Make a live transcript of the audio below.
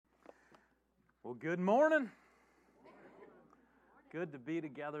Well, good morning. Good to be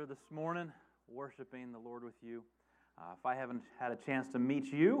together this morning, worshiping the Lord with you. If I haven't had a chance to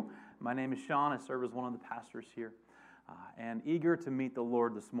meet you, my name is Shawn. I serve as one of the pastors here, and eager to meet the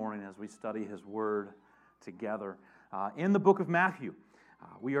Lord this morning as we study His Word together. In the book of Matthew,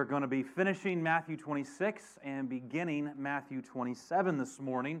 we are going to be finishing Matthew 26 and beginning Matthew 27 this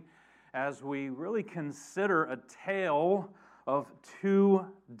morning as we really consider a tale of two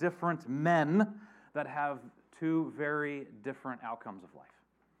different men that have two very different outcomes of life.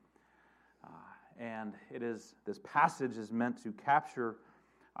 And this passage is meant to capture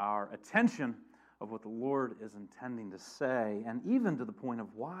our attention of what the Lord is intending to say, and even to the point of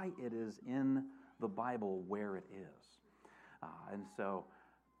why it is in the Bible where it is. And so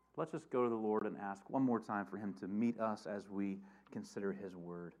let's just go to the Lord and ask one more time for Him to meet us as we consider His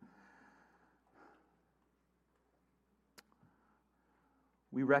Word.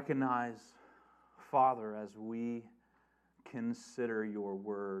 We recognize, Father, as we consider your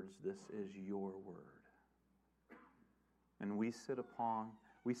words, this is your word. And we sit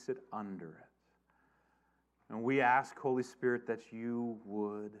under it. And we ask, Holy Spirit, that you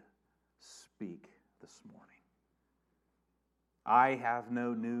would speak this morning. I have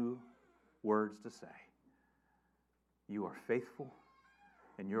no new words to say. You are faithful,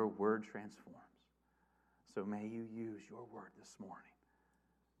 and your word transforms. So may you use your word this morning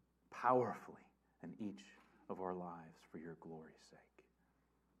powerfully in each of our lives for your glory's sake.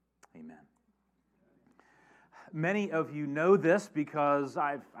 Amen. Many of you know this because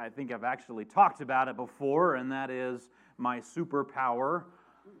I think I've actually talked about it before, and that is my superpower.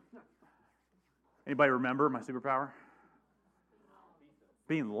 Anybody remember my superpower?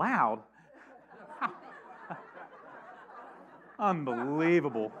 Being loud?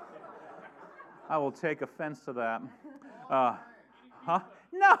 Unbelievable. I will take offense to that.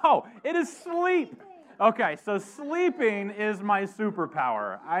 No, it is sleep. Okay, so sleeping is my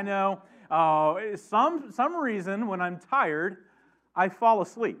superpower. I know some reason when I'm tired, I fall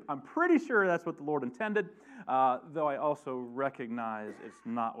asleep. I'm pretty sure that's what the Lord intended, though I also recognize it's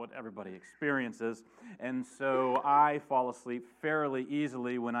not what everybody experiences. And so I fall asleep fairly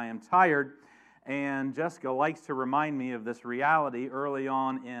easily when I am tired. And Jessica likes to remind me of this reality. Early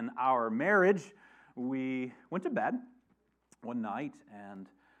on in our marriage, we went to bed one night and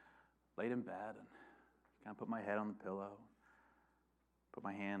laid in bed and kind of put my head on the pillow, put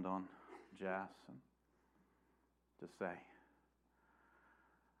my hand on Jess, and just say,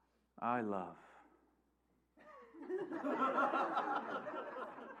 I love.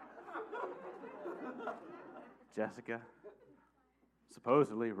 Jessica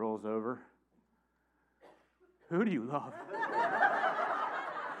supposedly rolls over. Who do you love?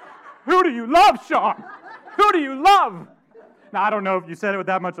 Who do you love, Shawn? Who do you love? Now, I don't know if you said it with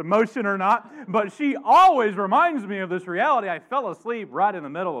that much emotion or not, but she always reminds me of this reality. I fell asleep right in the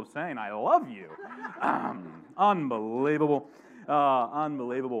middle of saying, I love you. Unbelievable.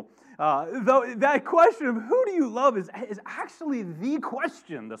 Unbelievable. Though that question of who do you love is actually the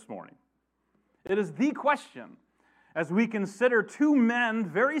question this morning. It is the question as we consider two men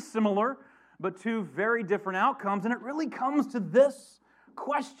very similar, but two very different outcomes. And it really comes to this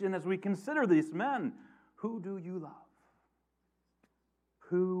question as we consider these men. Who do you love?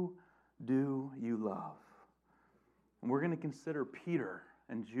 Who do you love? And we're going to consider Peter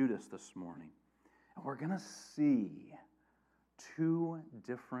and Judas this morning. And we're going to see two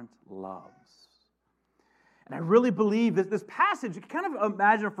different loves. And I really believe that this passage, you can kind of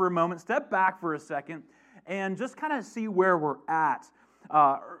imagine for a moment, step back for a second, and just kind of see where we're at.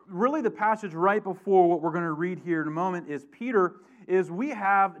 Really the passage right before what we're going to read here in a moment is we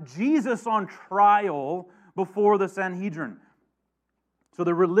have Jesus on trial before the Sanhedrin. So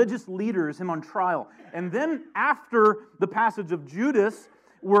the religious leaders, him on trial. And then after the passage of Judas,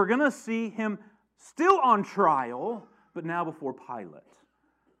 we're going to see him still on trial, but now before Pilate.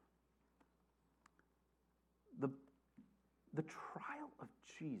 The trial of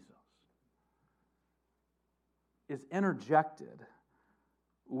Jesus is interjected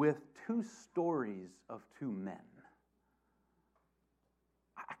with two stories of two men.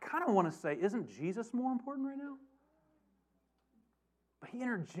 I kind of want to say, isn't Jesus more important right now? But he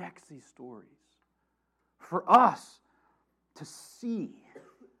interjects these stories for us to see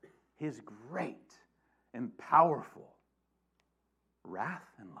his great and powerful wrath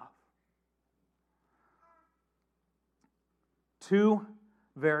and love. Two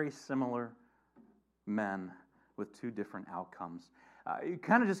very similar men with two different outcomes. You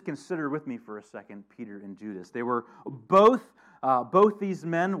kind of just consider with me for a second Peter and Judas. They were both these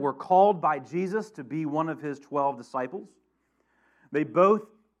men were called by Jesus to be one of his 12 disciples. They both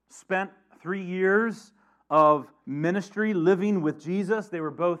spent 3 years of ministry living with Jesus. They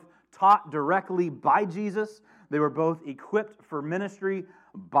were both taught directly by Jesus. They were both equipped for ministry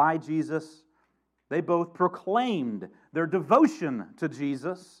by Jesus. They both proclaimed their devotion to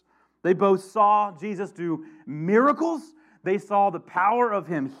Jesus. They both saw Jesus do miracles. They saw the power of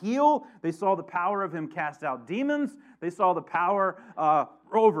Him heal. They saw the power of Him cast out demons. They saw the power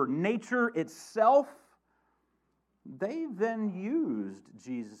over nature itself. They then used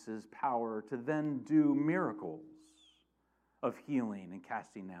Jesus' power to then do miracles of healing and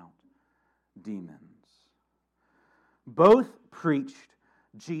casting out demons. Both preached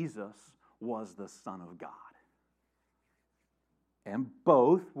Jesus was the Son of God. And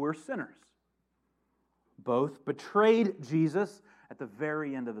both were sinners. Both betrayed Jesus at the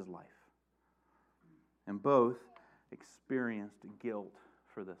very end of His life. And both experienced guilt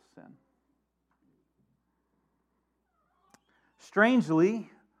for this sin. Strangely,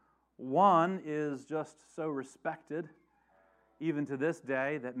 one is just so respected, even to this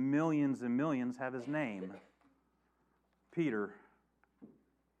day, that millions and millions have his name. Peter.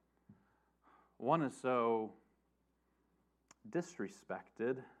 One is so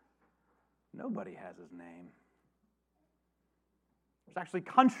disrespected, nobody has his name. There's actually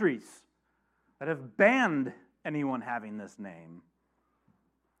countries that have banned anyone having this name.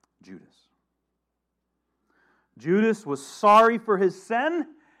 Judas. Judas was sorry for his sin,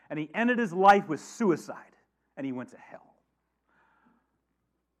 and he ended his life with suicide, and he went to hell.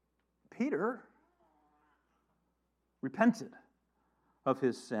 Peter repented of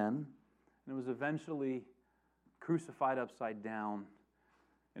his sin and was eventually crucified upside down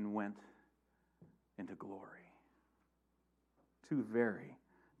and went into glory. Two very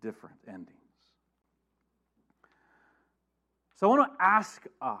different endings. So I want to ask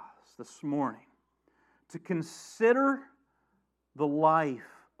us this morning to consider the life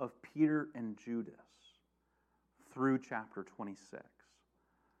of Peter and Judas through chapter 26.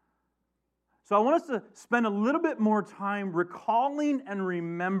 So I want us to spend a little bit more time recalling and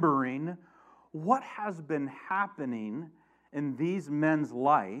remembering what has been happening in these men's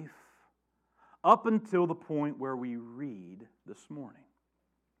life up until the point where we read this morning.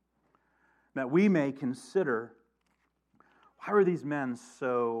 That we may consider, why were these men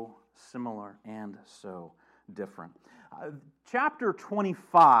so similar and so different? Chapter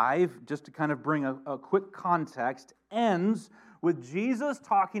 25, just to kind of bring a quick context, ends with Jesus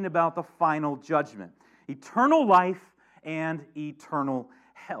talking about the final judgment, eternal life and eternal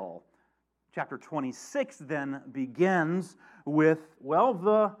hell. Chapter 26 then begins with,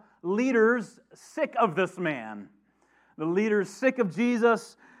 the leaders sick of this man. The leaders sick of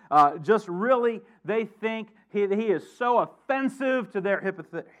Jesus, they think he is so offensive to their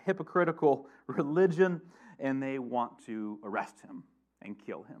hypocritical religion, and they want to arrest him and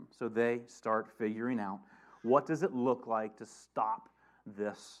kill him. So they start figuring out, what does it look like to stop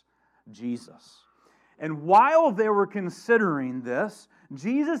this Jesus? And while they were considering this,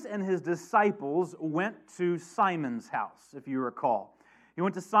 Jesus and his disciples went to Simon's house, if you recall. He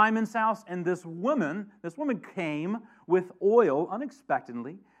went to Simon's house, and this woman came with oil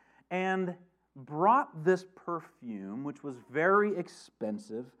unexpectedly and brought this perfume, which was very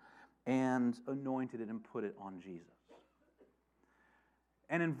expensive, and anointed it and put it on Jesus.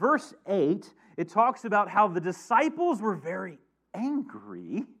 And in verse 8, it talks about how the disciples were very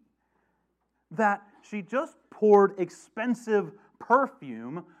angry that she just poured expensive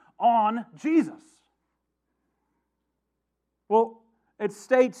perfume on Jesus. Well, it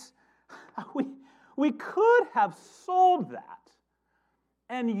states we could have sold that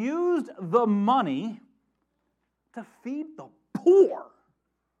and used the money to feed the poor.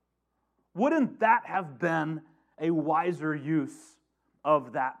 Wouldn't that have been a wiser use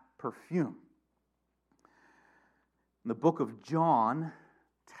of that perfume? The book of John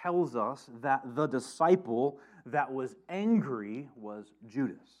tells us that the disciple that was angry was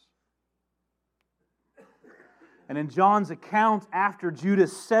Judas. And in John's account, after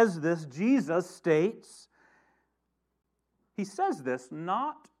Judas says this, Jesus states, he says this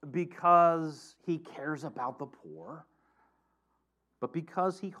not because he cares about the poor, but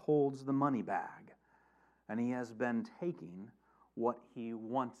because he holds the money bag, and he has been taking what he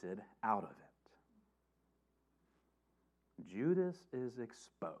wanted out of it. Judas is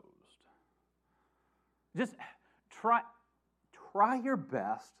exposed. Just try your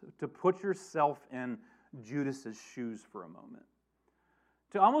best to put yourself in Judas's shoes for a moment.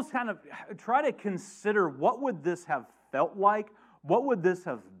 To almost kind of try to consider, what would this have felt like? What would this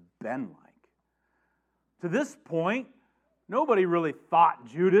have been like? To this point, nobody really thought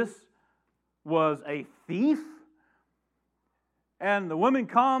Judas was a thief. And the woman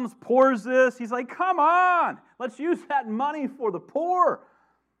comes, pours this. He's like, come on, let's use that money for the poor.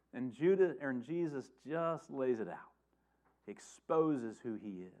 And Jesus just lays it out. He exposes who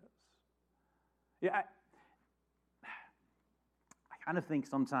he is. Yeah, I kind of think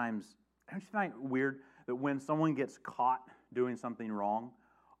sometimes, don't you find it weird that when someone gets caught doing something wrong,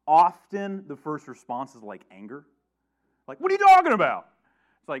 often the first response is like anger? Like, what are you talking about?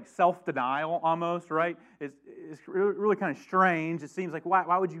 It's like self-denial almost, right? It's really kind of strange. It seems like,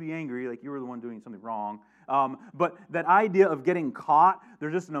 why would you be angry? Like you were the one doing something wrong. But that idea of getting caught,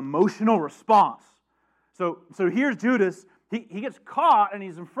 there's just an emotional response. So here's Judas. He gets caught, and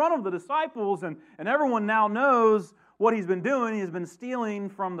he's in front of the disciples, and everyone now knows what he's been doing. He's been stealing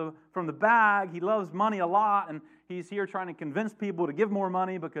from the bag. He loves money a lot, and he's here trying to convince people to give more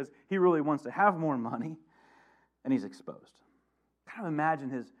money because he really wants to have more money, and he's exposed. Kind of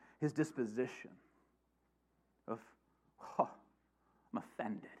imagine his disposition of, I'm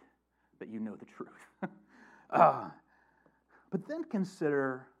offended that you know the truth. But then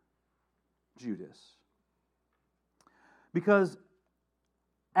consider Judas. Because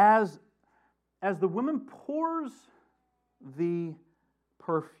as the woman pours the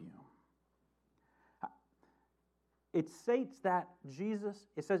perfume, it states that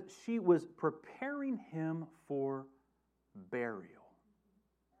it says she was preparing him for burial.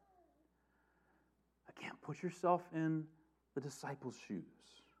 Again, put yourself in the disciples' shoes.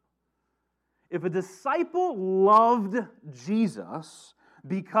 If a disciple loved Jesus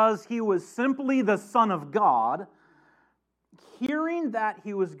because he was simply the Son of God, hearing that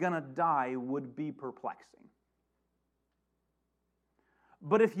he was going to die would be perplexing.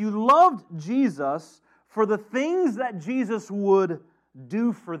 But if you loved Jesus for the things that Jesus would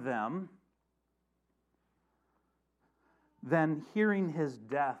do for them, then hearing his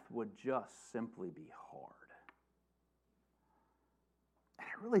death would just simply be hard. And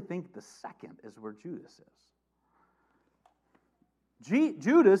I really think the second is where Judas is.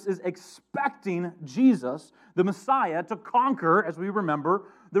 Judas is expecting Jesus, the Messiah, to conquer, as we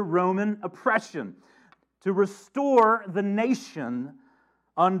remember, the Roman oppression, to restore the nation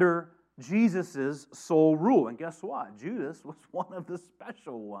under Jesus' sole rule. And guess what? Judas was one of the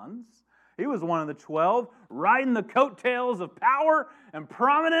special ones. He was one of the 12, riding the coattails of power and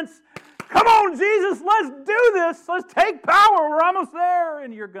prominence. Come on, Jesus, let's do this. Let's take power. We're almost there.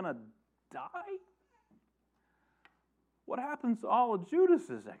 And you're going to die? What happens to all of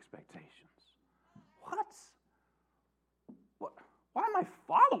Judas's expectations? What? Why am I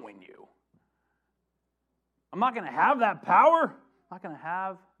following you? I'm not going to have that power. I'm not going to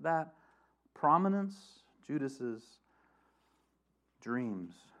have that prominence. Judas's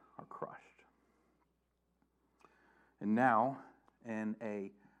dreams are crushed. And now, in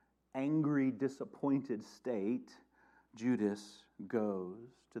an angry, disappointed state, Judas goes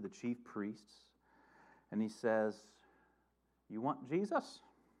to the chief priests and he says, you want Jesus?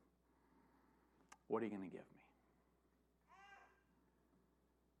 What are you going to give me?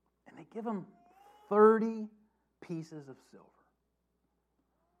 And they give him 30 pieces of silver.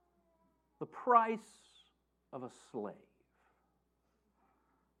 The price of a slave.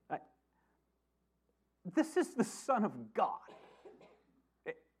 This is the Son of God.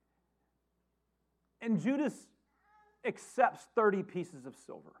 And Judas accepts 30 pieces of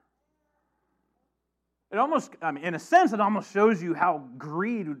silver. It almost, in a sense, it almost shows you how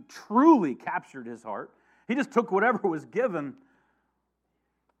greed truly captured his heart. He just took whatever was given.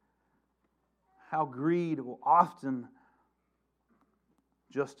 How greed will often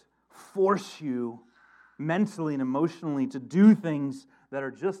just force you mentally and emotionally to do things that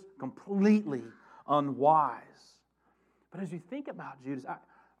are just completely unwise. But as you think about Judas,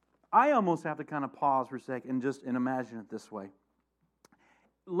 I almost have to kind of pause for a second and imagine it this way.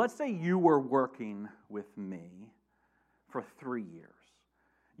 Let's say you were working with me for 3 years.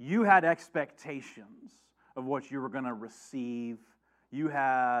 You had expectations of what you were going to receive. You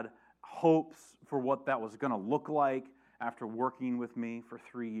had hopes for what that was going to look like after working with me for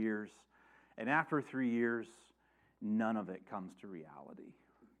 3 years. And after 3 years, none of it comes to reality.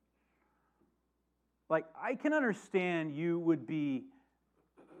 Like, I can understand you would be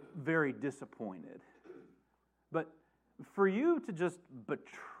very disappointed. But for you to just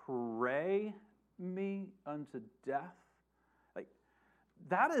betray me unto death, like,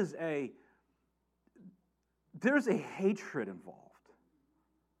 there's a hatred involved.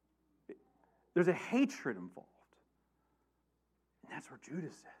 There's a hatred involved. And that's where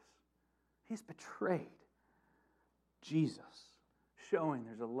Judas is. He's betrayed Jesus, showing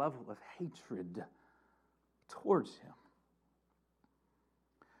there's a level of hatred towards him.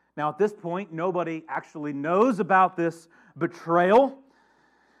 Now, at this point, nobody actually knows about this betrayal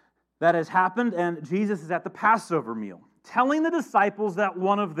that has happened, and Jesus is at the Passover meal, telling the disciples that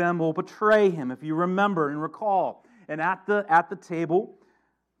one of them will betray him, if you remember and recall. And at the table,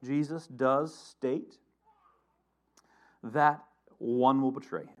 Jesus does state that one will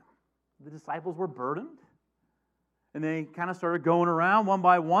betray him. The disciples were burdened, and they kind of started going around one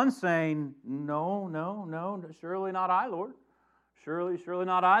by one saying, no, surely not I, Lord. Surely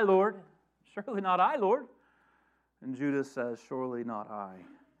not I, Lord. Surely not I, Lord. And Judas says, surely not I,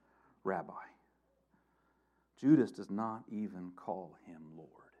 Rabbi. Judas does not even call him Lord.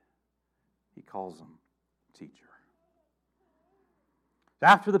 He calls him teacher.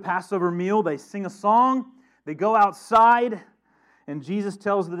 After the Passover meal, they sing a song, they go outside, and Jesus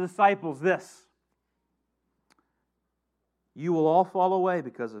tells the disciples this: you will all fall away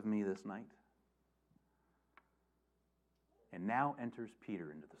because of me this night. And now enters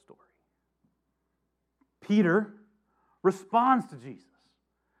Peter into the story. Peter responds to Jesus.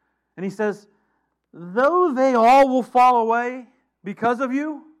 And he says, though they all will fall away because of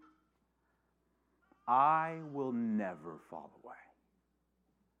you, I will never fall away.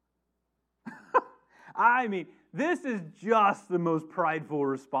 I mean, this is just the most prideful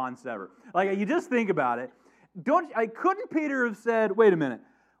response ever. Like, you just think about it. Couldn't Peter have said, wait a minute,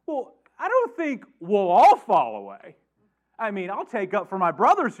 well, I don't think we'll all fall away. I mean, I'll take up for my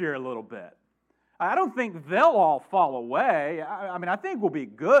brothers here a little bit. I don't think they'll all fall away. I mean, I think we'll be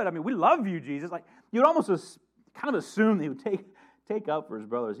good. I mean, we love you, Jesus. Like, you'd almost kind of assume he would take up for his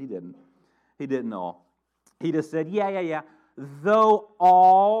brothers. He didn't. He didn't all. He just said, yeah. Though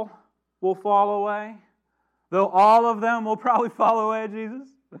all will fall away, though all of them will probably fall away, Jesus,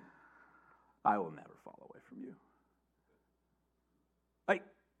 I will never fall away from you. Like,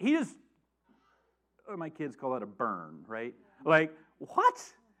 he just, my kids call that a burn, right? Like, what?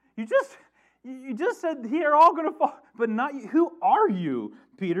 You just said they're all going to fall, but not you. Who are you,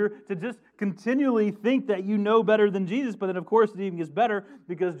 Peter, to just continually think that you know better than Jesus? But then, of course, it even gets better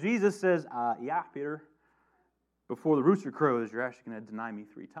because Jesus says, yeah, Peter, before the rooster crows, you're actually going to deny me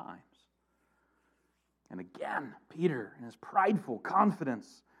 3 times. And again, Peter, in his prideful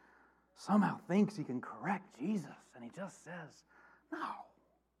confidence, somehow thinks he can correct Jesus. And he just says, no,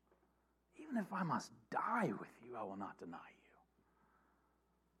 even if I must die with you, I will not deny you.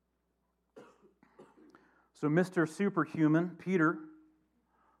 So Mr. Superhuman, Peter,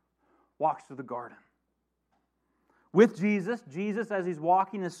 walks through the garden. With Jesus, as he's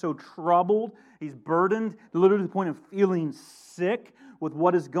walking, is so troubled, he's burdened, literally to the point of feeling sick with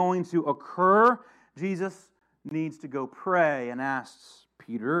what is going to occur. Jesus needs to go pray and asks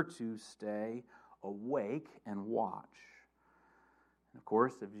Peter to stay awake and watch. And of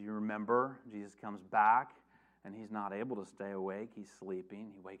course, if you remember, Jesus comes back and he's not able to stay awake. He's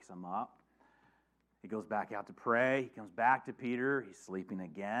sleeping. He wakes him up. He goes back out to pray. He comes back to Peter. He's sleeping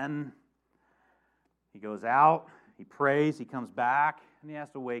again. He goes out. He prays. He comes back, and he has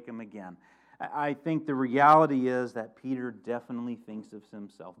to wake him again. I think the reality is that Peter definitely thinks of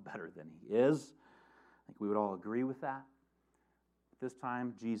himself better than he is. I think we would all agree with that. This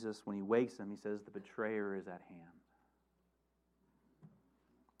time, Jesus, when he wakes him, he says, the betrayer is at hand.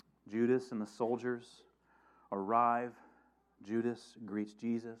 Judas and the soldiers arrive. Judas greets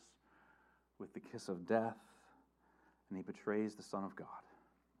Jesus with the kiss of death, and he betrays the Son of God.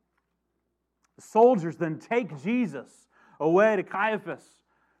 The soldiers then take Jesus away to Caiaphas,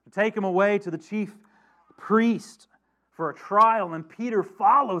 to take him away to the chief priest for a trial, and Peter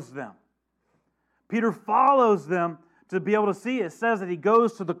follows them. Peter follows them to be able to see. It says that he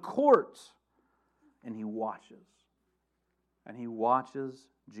goes to the court and he watches. And he watches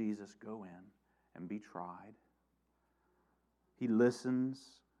Jesus go in and be tried. He listens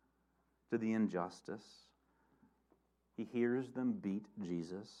to the injustice. He hears them beat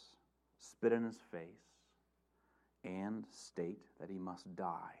Jesus, spit in his face, and state that he must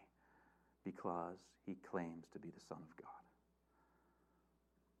die because he claims to be the Son of God.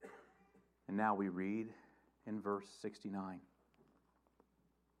 And now we read in verse 69.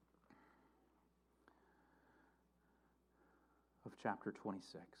 Of chapter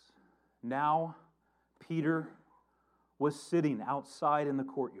 26. Now Peter was sitting outside in the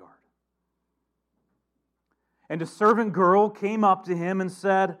courtyard. And a servant girl came up to him and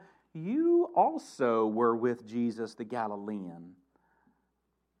said, you also were with Jesus the Galilean.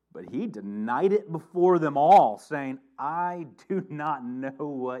 But he denied it before them all, saying, I do not know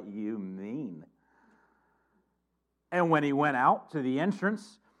what you mean. And when he went out to the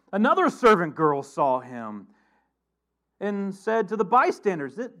entrance, another servant girl saw him and said to the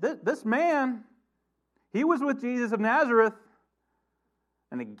bystanders, this man, he was with Jesus of Nazareth.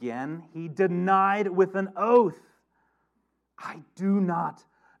 And again, he denied with an oath, I do not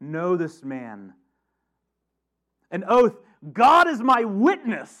know this man. An oath, God is my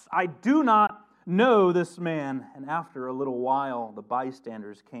witness, I do not know this man. And after a little while, the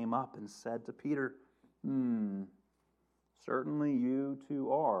bystanders came up and said to Peter, certainly you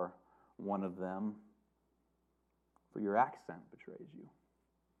too are one of them, for your accent betrays you.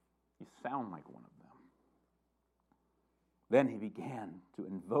 You sound like one of them. Then he began to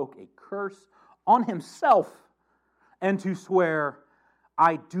invoke a curse on himself and to swear,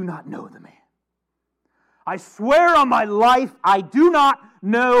 I do not know the man. I swear on my life, I do not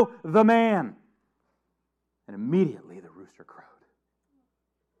know the man. And immediately the rooster crowed.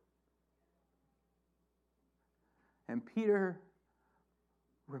 And Peter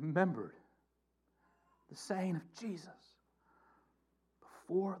remembered the saying of Jesus,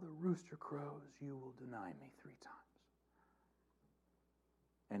 before the rooster crows, you will deny me 3 times.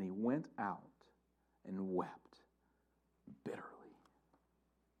 And he went out and wept bitterly.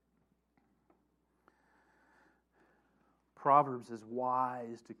 Proverbs is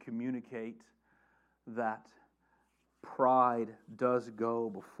wise to communicate that pride does go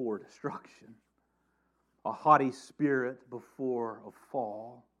before destruction, a haughty spirit before a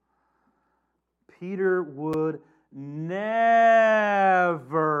fall. Peter would never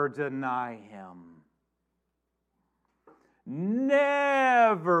deny him.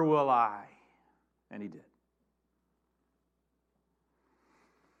 Never will I. And he did.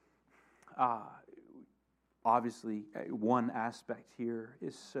 Obviously, one aspect here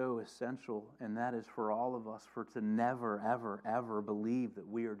is so essential, and that is for all of us for to never, ever, ever believe that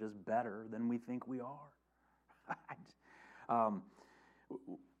we are just better than we think we are.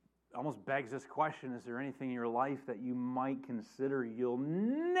 Almost begs this question, is there anything in your life that you might consider you'll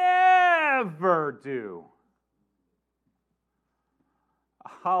never do?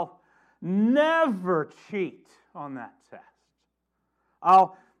 I'll never cheat on that test.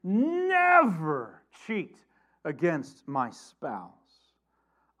 I'll never cheat against my spouse.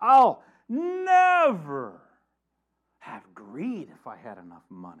 I'll never have greed if I had enough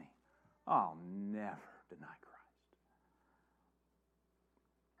money. I'll never deny Christ.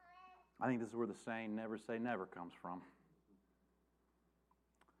 I think this is where the saying "never say never" comes from.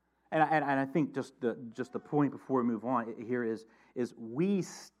 And I think just the point before we move on here is we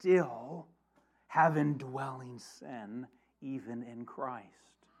still have indwelling sin even in Christ.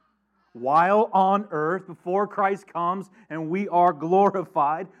 While on earth, before Christ comes and we are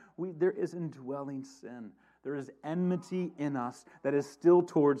glorified, there is indwelling sin. There is enmity in us that is still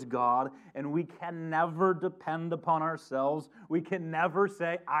towards God, and we can never depend upon ourselves. We can never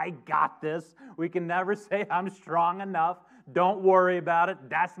say, I got this. We can never say, I'm strong enough. Don't worry about it.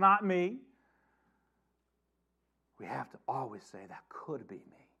 That's not me. We have to always say, that could be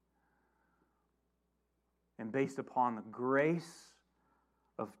me. And based upon the grace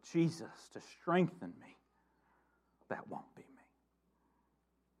of Jesus to strengthen me, that won't be me.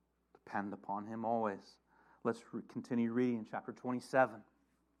 Depend upon Him always. Let's continue reading in chapter 27.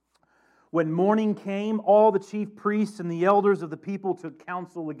 When morning came, all the chief priests and the elders of the people took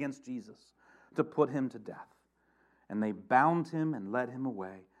counsel against Jesus to put Him to death. And they bound Him and led Him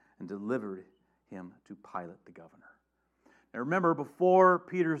away and delivered Him to Pilate the governor. Now remember, before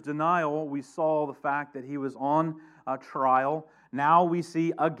Peter's denial, we saw the fact that he was on trial. Now we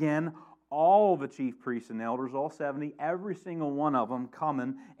see again all the chief priests and elders, all 70, every single one of them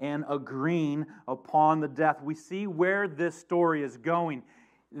coming and agreeing upon the death. We see where this story is going.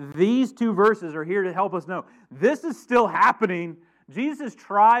 These 2 verses are here to help us know this is still happening. Jesus'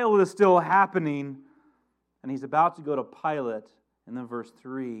 trial is still happening. And He's about to go to Pilate. And then verse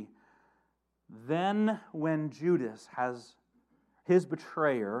 3, then when Judas, his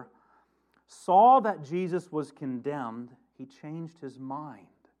betrayer, saw that Jesus was condemned, he changed his mind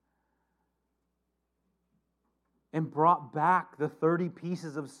and brought back the 30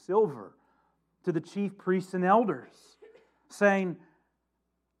 pieces of silver to the chief priests and elders, saying,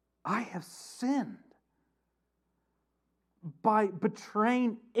 I have sinned by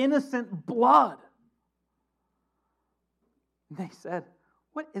betraying innocent blood. And they said,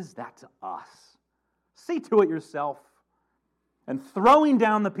 what is that to us? See to it yourself. And throwing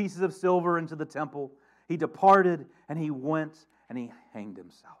down the pieces of silver into the temple, he departed and he went and he hanged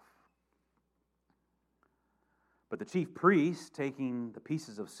himself. But the chief priest, taking the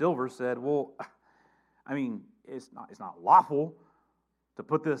pieces of silver, said, well, I mean, it's not lawful to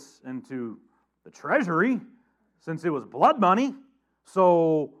put this into the treasury since it was blood money.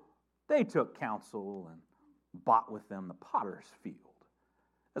 So they took counsel and bought with them the potter's field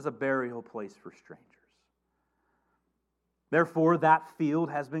as a burial place for strangers. Therefore, that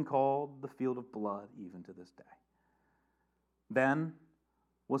field has been called the field of blood even to this day. Then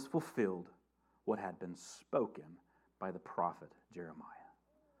was fulfilled what had been spoken by the prophet Jeremiah,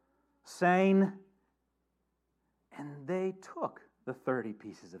 saying, and they took the 30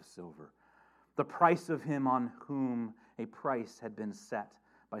 pieces of silver, the price of him on whom a price had been set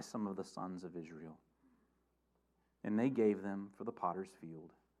by some of the sons of Israel. And they gave them for the potter's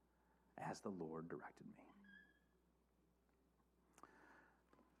field, as the Lord directed me.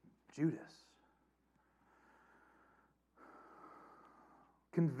 Judas,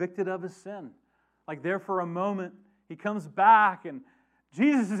 convicted of his sin. Like there for a moment, he comes back and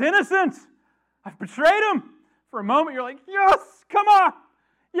Jesus is innocent. I've betrayed him. For a moment, you're like, yes, come on.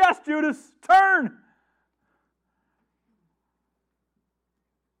 Yes, Judas, turn.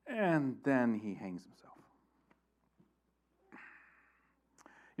 And then he hangs himself.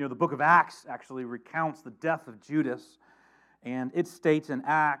 You know, the book of Acts actually recounts the death of Judas, and it states in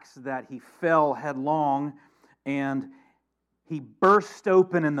Acts that he fell headlong and he burst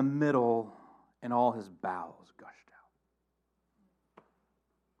open in the middle and all his bowels gushed out.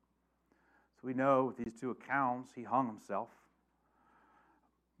 So we know with these two accounts, he hung himself.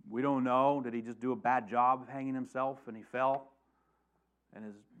 We don't know, did he just do a bad job of hanging himself and he fell and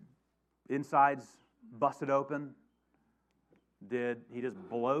his insides busted open? Did he just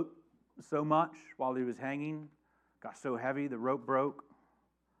bloat so much while he was hanging? Got so heavy the rope broke?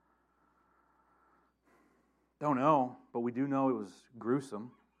 Don't know, but we do know it was gruesome.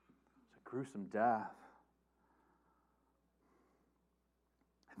 It's a gruesome death.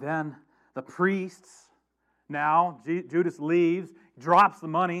 Then the priests, now Judas leaves, drops the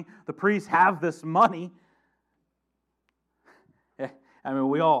money. The priests have this money.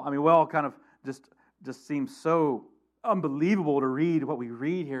 We all kind of just seem so unbelievable to read what we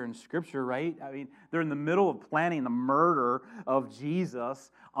read here in Scripture, right? I mean, they're in the middle of planning the murder of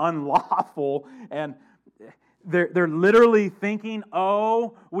Jesus, unlawful, and they're literally thinking,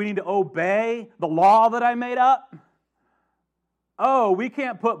 oh, we need to obey the law that I made up. Oh, we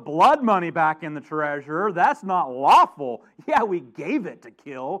can't put blood money back in the treasurer. That's not lawful. Yeah, we gave it to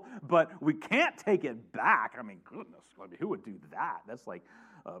kill, but we can't take it back. I mean, goodness, who would do that? That's like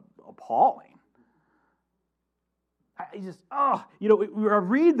appalling. I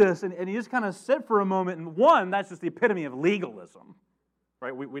read this and you just kind of sit for a moment, and one, that's just the epitome of legalism,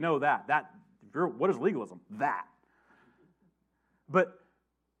 right? We know that. What is legalism? That. But,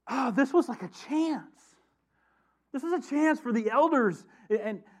 this was like a chance. This is a chance for the elders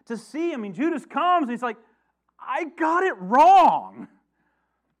and to see. I mean, Judas comes and he's like, I got it wrong.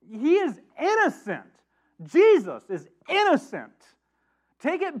 He is innocent. Jesus is innocent.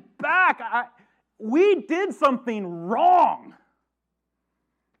 Take it back. We did something wrong.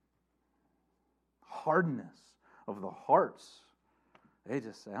 Hardness of the hearts. They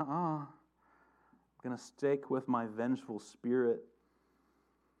just say, I'm going to stick with my vengeful spirit.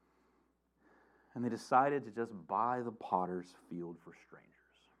 And they decided to just buy the potter's field for strangers.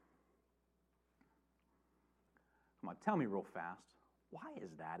 Come on, tell me real fast, why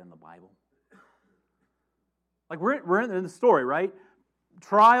is that in the Bible? Like we're in the story, right?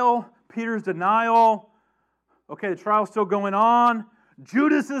 Trial, Peter's denial. Okay, the trial's still going on.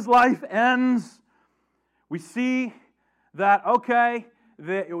 Judas's life ends. We see that, okay,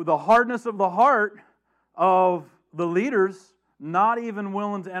 the hardness of the heart of the leaders, not even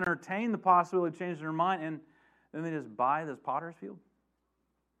willing to entertain the possibility of changing their mind, and then they just buy this potter's field?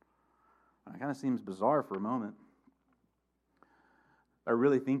 It kind of seems bizarre for a moment. I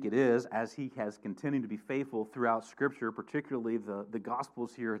really think it is, as he has continued to be faithful throughout Scripture, particularly the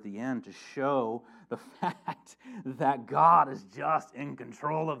Gospels here at the end, to show the fact that God is just in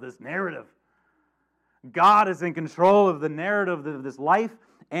control of this narrative. God is in control of the narrative of this life,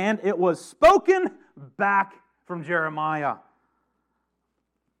 and it was spoken back from Jeremiah.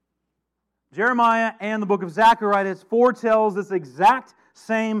 Jeremiah and the book of Zechariah foretells this exact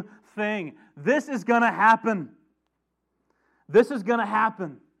same thing. This is going to happen. This is going to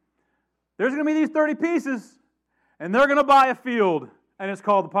happen. There's going to be these 30 pieces, and they're going to buy a field, and it's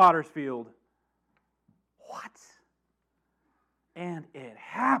called the potter's field. What? And it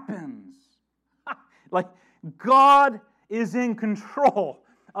happens. Like, God is in control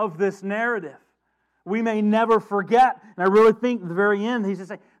of this narrative. We may never forget, and I really think at the very end, he's just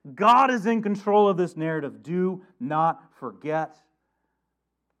saying, God is in control of this narrative. Do not forget.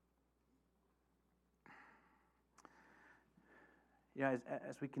 Yeah,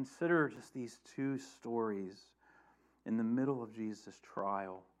 as we consider just these two stories in the middle of Jesus'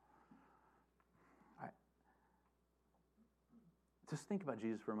 trial, just think about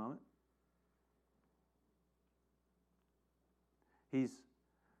Jesus for a moment. He's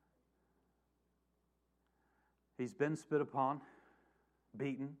been spit upon,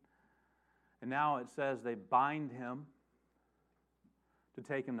 beaten, and now it says they bind him to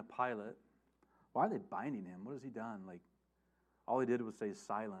take him to Pilate. Why are they binding him? What has he done? Like, all he did was say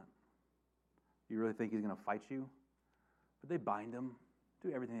silent. You really think he's going to fight you? But they bind him,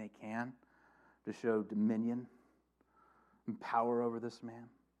 do everything they can to show dominion and power over this man.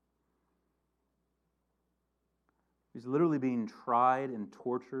 He's literally being tried and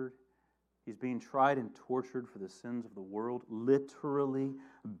tortured. He's being tried and tortured for the sins of the world, literally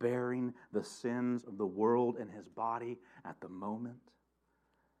bearing the sins of the world in his body at the moment.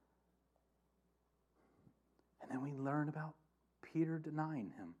 And then we learn about Peter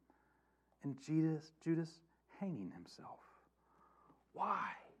denying him and Judas hanging himself. Why?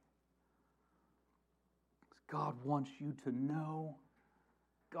 Because God wants you to know.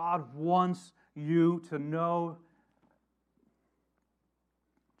 God wants you to know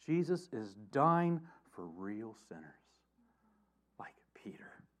Jesus is dying for real sinners like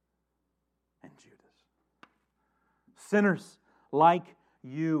Peter and Judas. Sinners like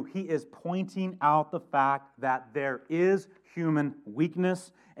you. He is pointing out the fact that there is human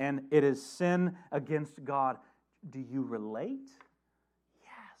weakness and it is sin against God. Do you relate?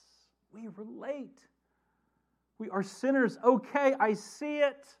 Yes, we relate. We are sinners. Okay, I see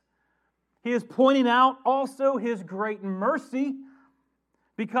it. He is pointing out also His great mercy,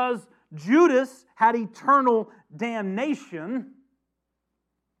 because Judas had eternal damnation.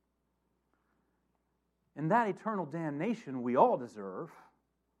 And that eternal damnation we all deserve.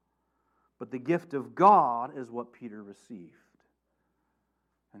 But the gift of God is what Peter received.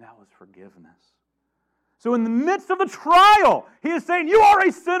 And that was forgiveness. So in the midst of the trial, he is saying, you are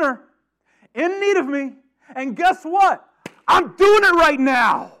a sinner in need of me. And guess what? I'm doing it right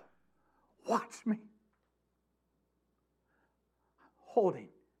now. Watch me. Holding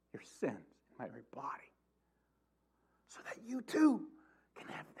your sins in my very body, so that you too can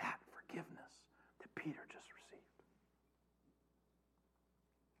have that forgiveness that Peter just received.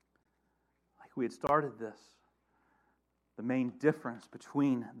 Like we had started this, the main difference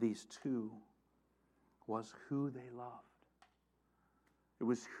between these two was who they loved. It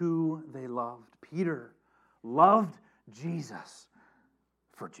was who they loved. Peter loved Jesus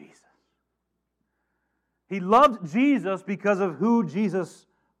for Jesus. He loved Jesus because of who Jesus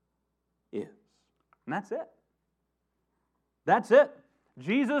is. And that's it. That's it.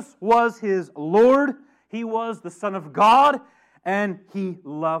 Jesus was his Lord. He was the Son of God, and he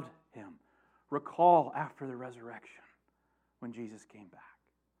loved him. Recall after the resurrection when Jesus came back.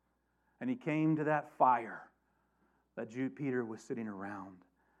 And he came to that fire that Peter was sitting around.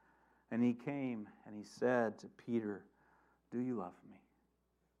 And he came and he said to Peter, do you love me?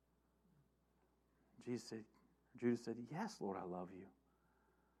 Judas said, yes, Lord, I love you.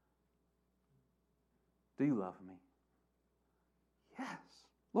 Do you love me? Yes,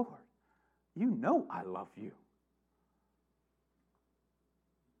 Lord, you know I love you.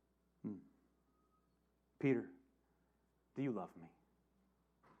 Peter, do you love me?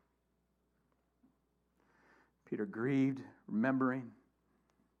 Peter grieved, remembering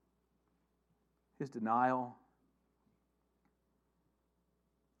his denial.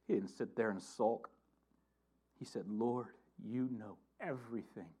 He didn't sit there and sulk. He said, Lord, you know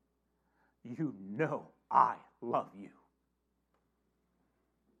everything. You know I love you.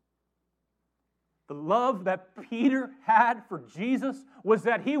 The love that Peter had for Jesus was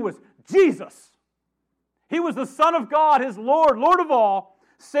that he was Jesus. He was the Son of God, his Lord, Lord of all,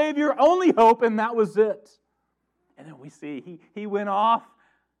 Savior, only hope, and that was it. And then we see he went off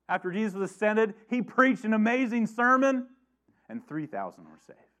after Jesus was ascended. He preached an amazing sermon, and 3,000 were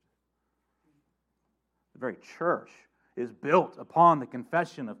saved. The very church is built upon the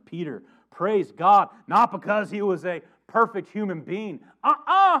confession of Peter. Praise God, not because he was a perfect human being.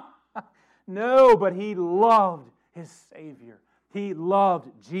 No, but he loved his Savior. He loved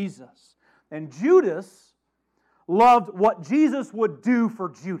Jesus. And Judas loved what Jesus would do for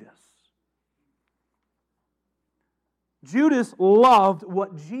Judas. Judas loved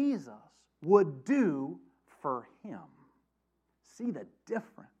what Jesus would do for him. See the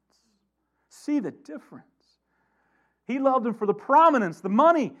difference. See the difference. He loved him for the prominence, the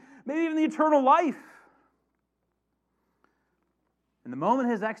money, maybe even the eternal life. And the moment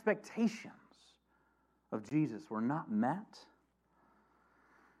his expectations of Jesus were not met,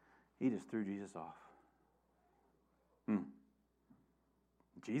 he just threw Jesus off.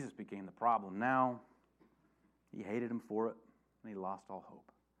 Jesus became the problem. Now, he hated him for it, and he lost all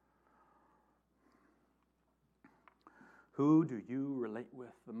hope. Who do you relate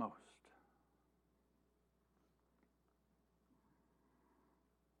with the most?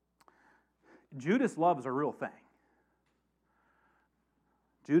 Judas love is a real thing.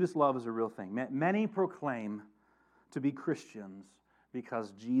 Judas love is a real thing. Many proclaim to be Christians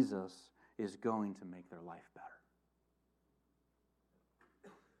because Jesus is going to make their life better.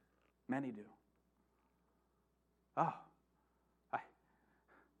 Many do.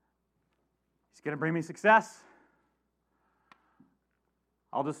 He's going to bring me success.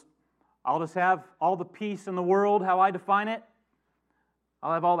 I'll just have all the peace in the world, how I define it.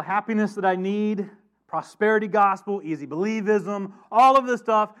 I'll have all the happiness that I need. Prosperity gospel, easy believism, all of this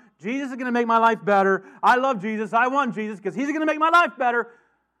stuff. Jesus is going to make my life better. I love Jesus. I want Jesus because He's going to make my life better.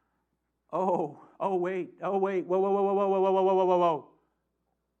 Wait. Whoa.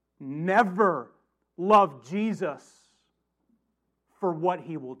 Never love Jesus for what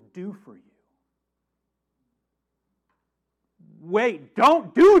He will do for you. Wait,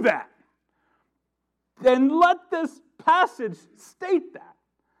 don't do that. Then let this passage state that.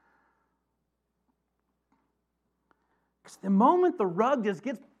 Because the moment the rug just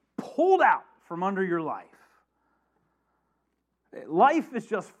gets pulled out from under your life is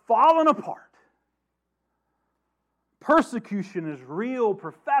just falling apart. Persecution is real.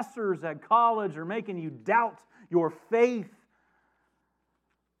 Professors at college are making you doubt your faith.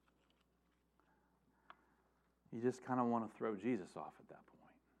 You just kind of want to throw Jesus off at that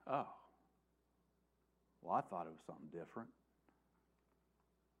point. Well, I thought it was something different.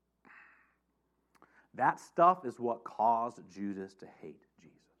 That stuff is what caused Judas to hate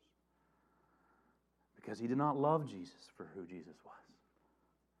Jesus. Because he did not love Jesus for who Jesus was.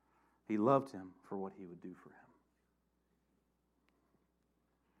 He loved Him for what He would do for him.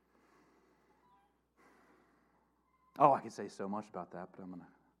 I could say so much about that, but I'm going to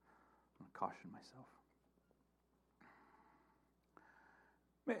caution myself.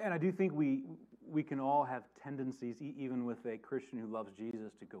 And I do think we can all have tendencies, even with a Christian who loves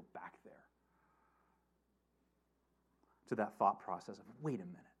Jesus, to go back there. To that thought process of, wait a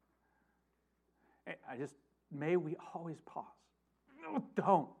minute. May we always pause. No,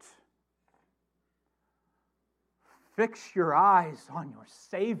 don't. Fix your eyes on your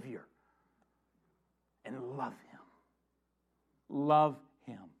Savior and love Him. Love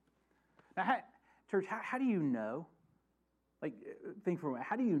Him. Now, church, how do you know? Think for a moment.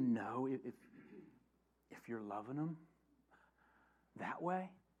 How do you know if you're loving Him that way?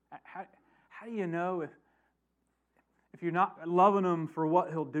 How do you know if you're not loving Him for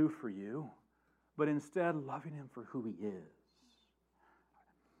what He'll do for you, but instead loving Him for who He is?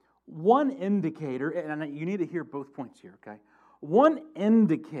 One indicator, and you need to hear both points here, okay? One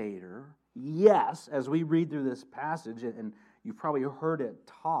indicator, yes, as we read through this passage, and you've probably heard it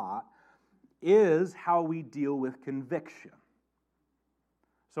taught, is how we deal with conviction.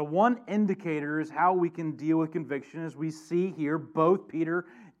 So one indicator is how we can deal with conviction. As we see here, both Peter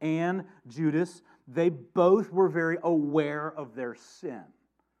and Judas, they both were very aware of their sin.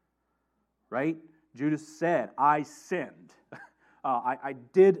 Right? Judas said, I sinned. I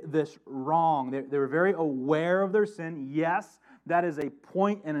did this wrong. They were very aware of their sin. Yes, that is a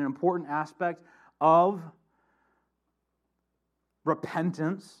point and an important aspect of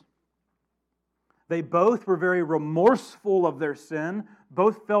repentance. They both were very remorseful of their sin.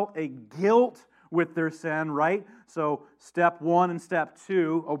 Both felt a guilt with their sin, right? So step 1 and step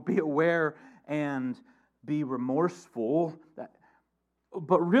 2, be aware and be remorseful.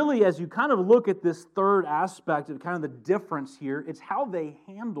 But really, as you kind of look at this third aspect of kind of the difference here, it's how they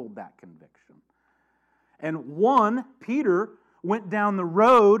handled that conviction. And Peter went down the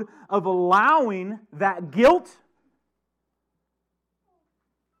road of allowing that guilt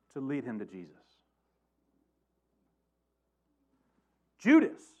to lead him to Jesus.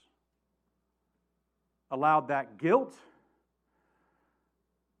 Judas allowed that guilt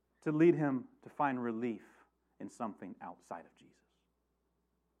to lead him to find relief in something outside of Jesus.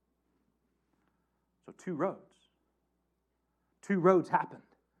 So two roads happened.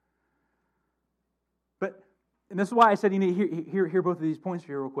 And this is why I said you need to hear both of these points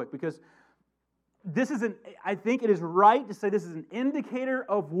here real quick, because I think it is right to say this is an indicator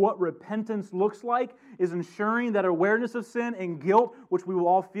of what repentance looks like, is ensuring that awareness of sin and guilt, which we will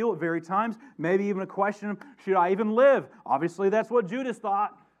all feel at various times, maybe even a question of, should I even live? Obviously, that's what Judas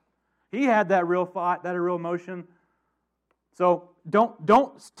thought. He had that real thought, that real emotion. So don't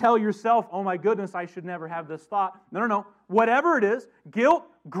tell yourself, oh my goodness, I should never have this thought. No. Whatever it is, guilt,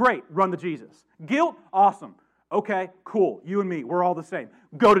 great, run to Jesus. Guilt, awesome. Okay, cool, you and me, we're all the same.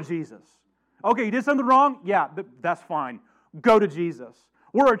 Go to Jesus. Okay, you did something wrong? Yeah, that's fine. Go to Jesus.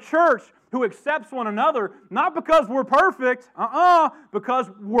 We're a church who accepts one another, not because we're perfect, because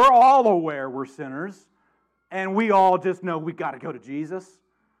we're all aware we're sinners, and we all just know we got to go to Jesus.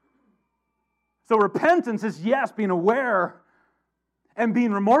 So repentance is, yes, being aware and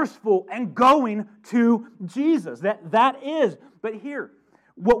being remorseful and going to Jesus. That is. But here,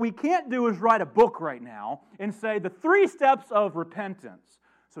 what we can't do is write a book right now and say the 3 steps of repentance.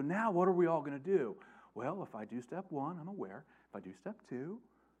 So now what are we all going to do? Well, if I do step 1, I'm aware. If I do step 2,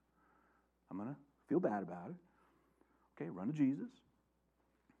 I'm going to feel bad about it. Okay, run to Jesus.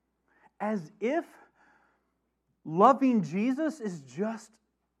 As if loving Jesus is just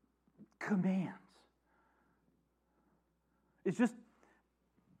commands. It's just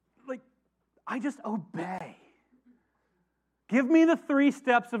like, I just obey. Give me the 3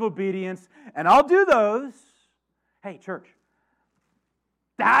 steps of obedience, and I'll do those. Hey, church,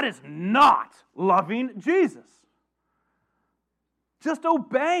 that is not loving Jesus. Just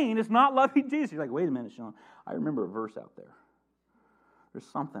obeying is not loving Jesus. You're like, wait a minute, Shawn. I remember a verse out there. There's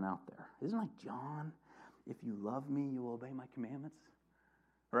something out there. Isn't it like John? If you love me, you will obey my commandments.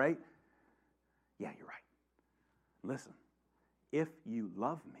 Right? Yeah, you're right. Listen, if you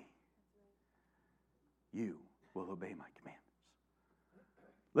love me, you will obey my commandments.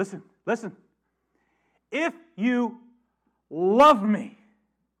 Listen. If you love me,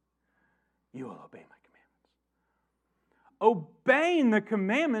 you will obey my commandments. Obeying the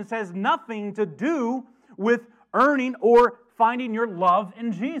commandments has nothing to do with earning or finding your love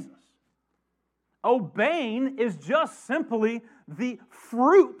in Jesus. Obeying is just simply the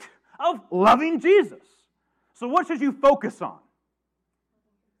fruit of loving Jesus. So what should you focus on?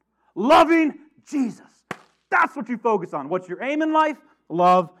 Loving Jesus. That's what you focus on. What's your aim in life?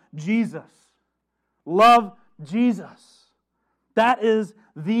 Love Jesus. Love Jesus. That is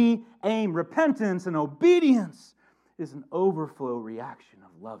the aim. Repentance and obedience is an overflow reaction of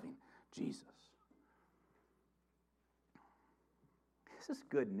loving Jesus. This is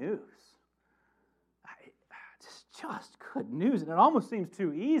good news. It's just good news, and it almost seems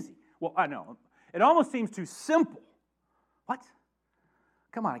too easy. Well, I know. It almost seems too simple. What?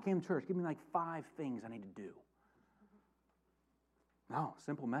 Come on, I came to church. Give me like 5 things I need to do. No,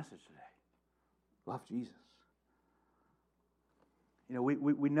 simple message today. Love Jesus. You know,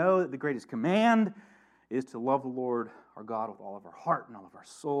 we know that the greatest command is to love the Lord our God with all of our heart and all of our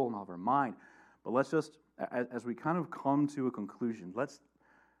soul and all of our mind. But let's just, as we kind of come to a conclusion, let's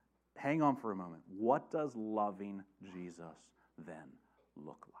hang on for a moment. What does loving Jesus then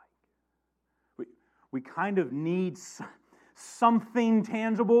look like? We kind of need something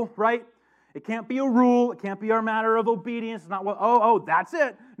tangible, right? It can't be a rule. It can't be our matter of obedience. It's not what, that's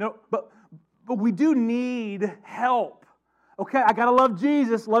it. No, but we do need help. Okay, I got to love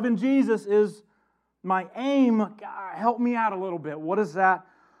Jesus. Loving Jesus is my aim. God, help me out a little bit. What does that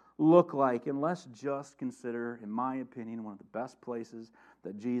look like? And let's just consider, in my opinion, one of the best places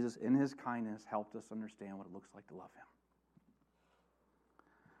that Jesus, in His kindness, helped us understand what it looks like to love Him.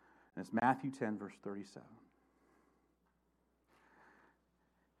 And it's Matthew 10, verse 37.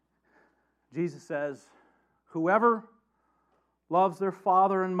 Jesus says, whoever loves their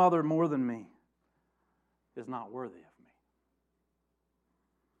father and mother more than me is not worthy of me.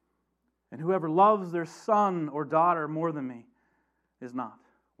 And whoever loves their son or daughter more than me is not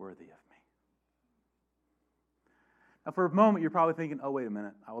worthy of me. Now, for a moment, you're probably thinking, oh, wait a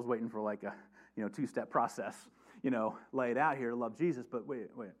minute. I was waiting for like a 2-step process, lay it out here to love Jesus. But wait.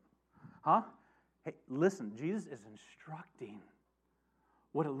 Huh? Hey, listen, Jesus is instructing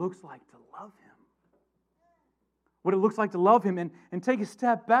what it looks like to love Him. What it looks like to love Him. And take a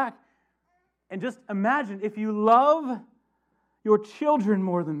step back and just imagine, if you love your children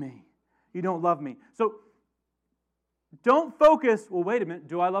more than me, you don't love me. So don't focus, well, wait a minute,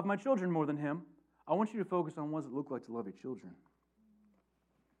 do I love my children more than Him? I want you to focus on what does it look like to love your children.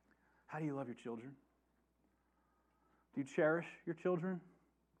 How do you love your children? Do you cherish your children?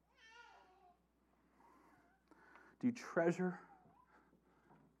 Do you treasure?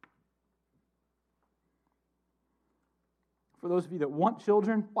 For those of you that want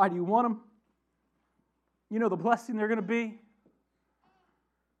children, why do you want them? You know the blessing they're going to be.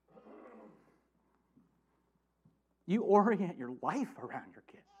 You orient your life around your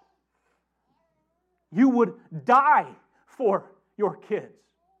kids. You would die for your kids.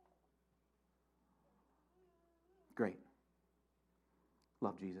 Great.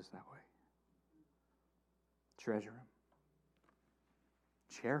 Love Jesus that way. Treasure Him.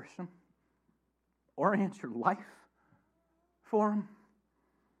 Cherish Him. Orient your life for Him.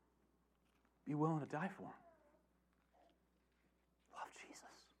 Be willing to die for Him. Love Jesus.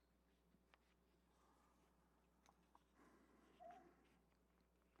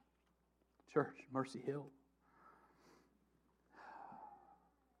 Church, Mercy Hill.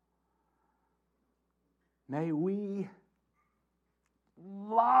 May we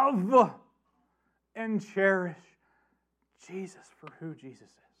love and cherish Jesus for who Jesus is.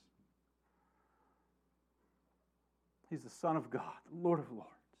 He's the Son of God, the Lord of Lords,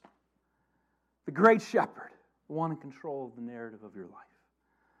 the great shepherd, the one in control of the narrative of your life.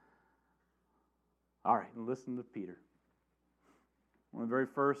 All right, and listen to Peter. One of the very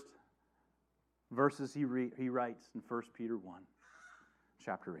first verses he writes in 1 Peter 1,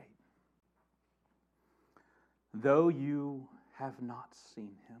 chapter 8. Though you have not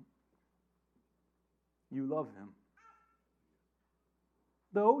seen him, you love him.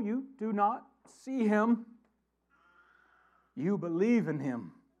 Though you do not see him, you believe in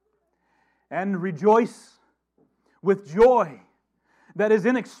him and rejoice with joy that is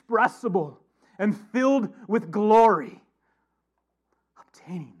inexpressible and filled with glory,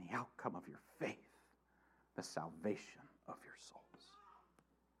 obtaining the outcome of your faith, the salvation of your souls.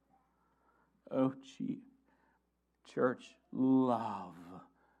 Oh, church, love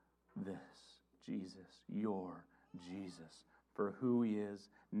this Jesus, your Jesus, for who he is,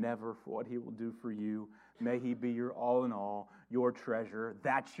 never for what he will do for you. May he be your all in all, your treasure.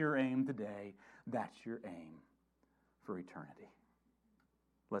 That's your aim today. That's your aim for eternity.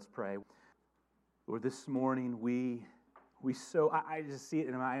 Let's pray. Lord, this morning I just see it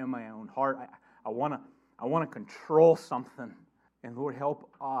in my own heart. I want to control something. And Lord, help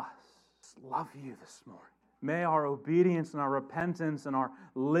us love you this morning. May our obedience and our repentance and our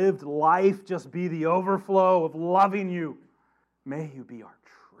lived life just be the overflow of loving you. May you be our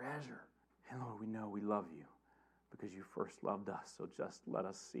treasure. And Lord, we know we love you because you first loved us. So just let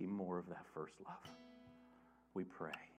us see more of that first love. We pray